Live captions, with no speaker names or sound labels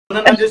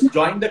Tamanna just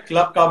joined the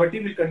club.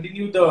 Kabatti will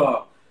continue the.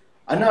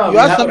 Anna, You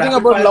asked something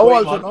about love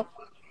also, no?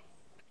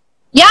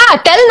 Yeah,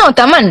 tell no,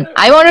 Thaman.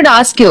 I wanted to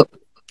ask you.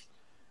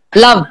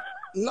 Love.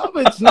 Love,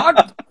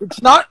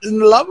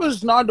 love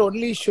is not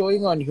only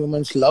showing on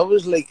humans. Love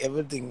is like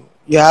everything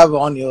you have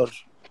on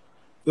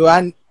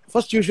and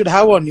first you should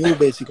have on you,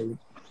 basically.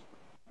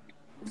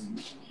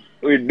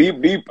 Wait,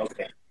 deep.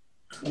 Okay.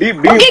 Deep.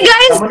 Okay,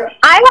 guys,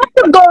 I have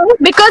to go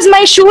because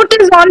my shoot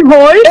is on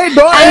hold Hey,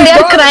 and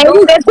they're crying.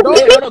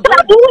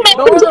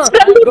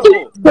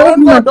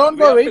 Don't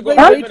go. Wait.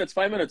 5 minutes.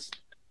 5 minutes.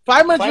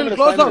 5 minutes will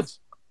close out.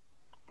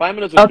 5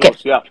 minutes will Okay.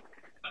 close. Yeah.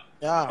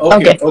 Yeah.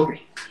 Okay.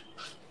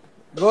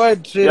 Go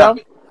ahead, Sriram.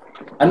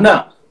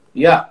 Anna.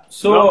 Yeah.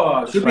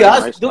 So should we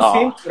ask nice. those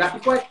same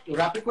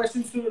rapid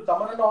questions to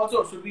Tamanna also,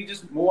 or should we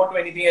just move on to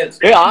anything else?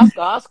 Hey,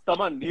 ask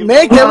Taman.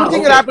 Make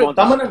everything rapid.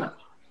 Tamanna.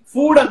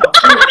 Food, Anna.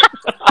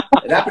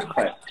 Rapid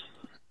fire.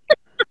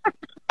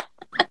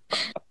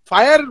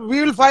 Fire,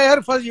 we will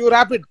fire first. You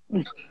rapid.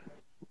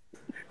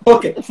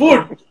 Okay.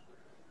 Food.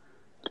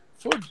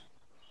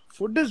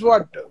 Food is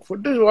what?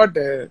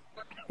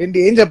 In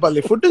the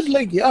Anjapalli. Food is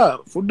like,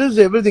 food is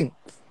everything.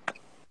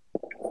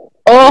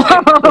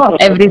 Oh,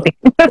 everything.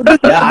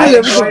 Yeah, I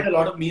enjoyed a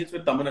lot of meals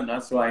with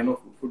Tamanna, so I know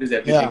food is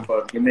everything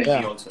for him and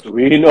me also.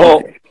 We know.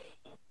 Okay.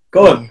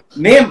 Cool.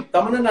 Name.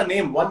 Tamanna,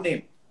 name. One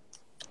name.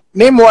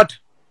 Name what?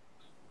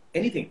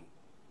 Anything.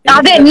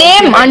 Ade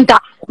name anta.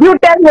 You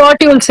tell what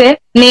you will say.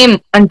 Name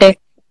ante.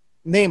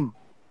 Name.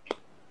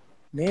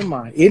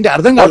 ఏంటి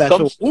అర్థం కాలే. So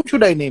who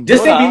should I name?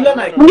 Just say Bheemla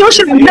Nayak. You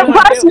should the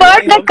first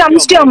word that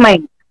comes to your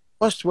mind.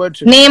 First word.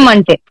 Name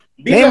ante.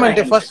 Name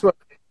ante first word.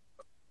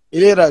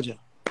 Ilayaraja.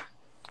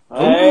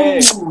 Hey.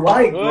 Oh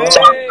my God.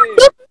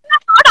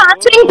 Not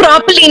answering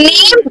properly.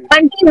 Name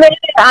ante.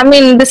 I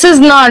mean, this is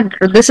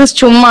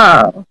chumma.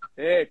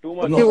 Hey, too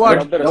much. Okay, what?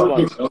 The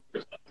response.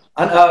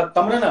 And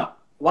Tamanna,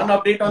 one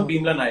update on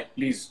Bheemla Nayak,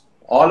 please.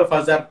 All of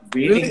us are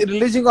waiting.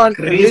 Releasing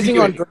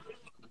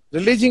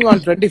on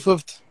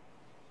 25th.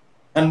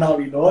 And now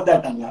we know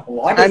that, Anna.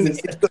 What And is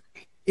this?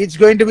 it's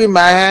going to be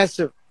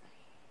massive.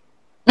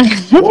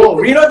 Oh,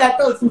 we know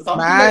that also. Something that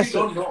we Massive.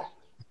 don't know.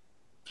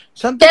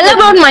 Something Tell that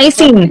about my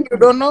scene. you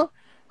don't know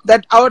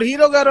that our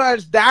hero garu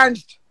has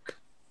danced.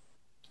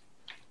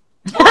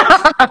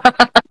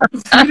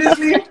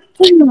 Seriously?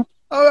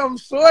 Oh, I'm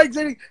so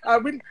excited.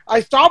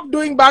 I stopped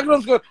doing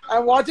background score.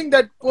 I'm watching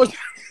that post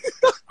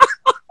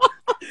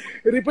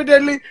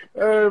repeatedly.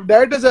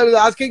 Director sir is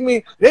asking me,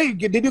 "Hey,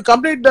 did you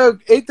complete the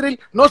 8th reel?"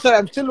 No, sir.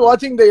 I'm still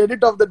watching the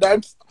edit of the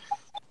dance.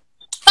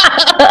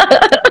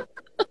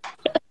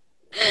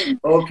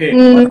 Okay.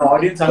 But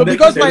audience So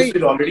because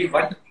understood already,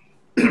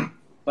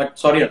 but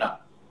sorry, Anna.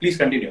 Please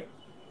continue.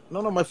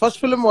 No, my first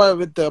film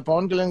with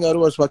Pawan Kalyan garu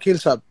was Vakil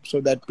Saab. So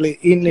that play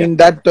in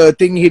that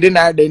thing, he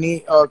didn't add any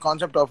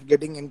concept of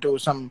getting into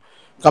some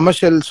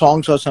commercial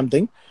songs or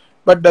something.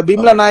 But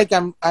Bheemla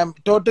Nayak, I'm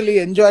totally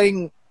enjoying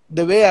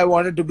the way I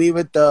wanted to be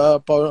with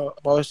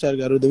Power Star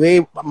garu, the way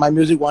my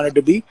music wanted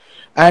to be.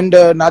 And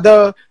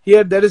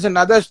there is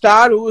another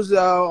star who's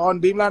on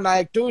Bheemla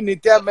Nayak too,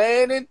 Nitya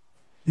Menon.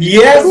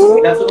 Yes,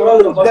 that's what I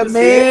was about to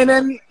say.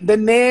 Menon, the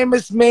name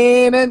is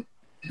Menon.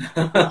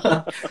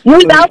 You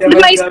loved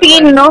my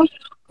scene, no?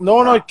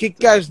 No,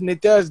 kick-ass.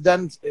 Nitya has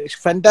done a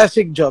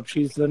fantastic job.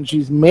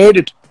 She's made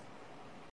it.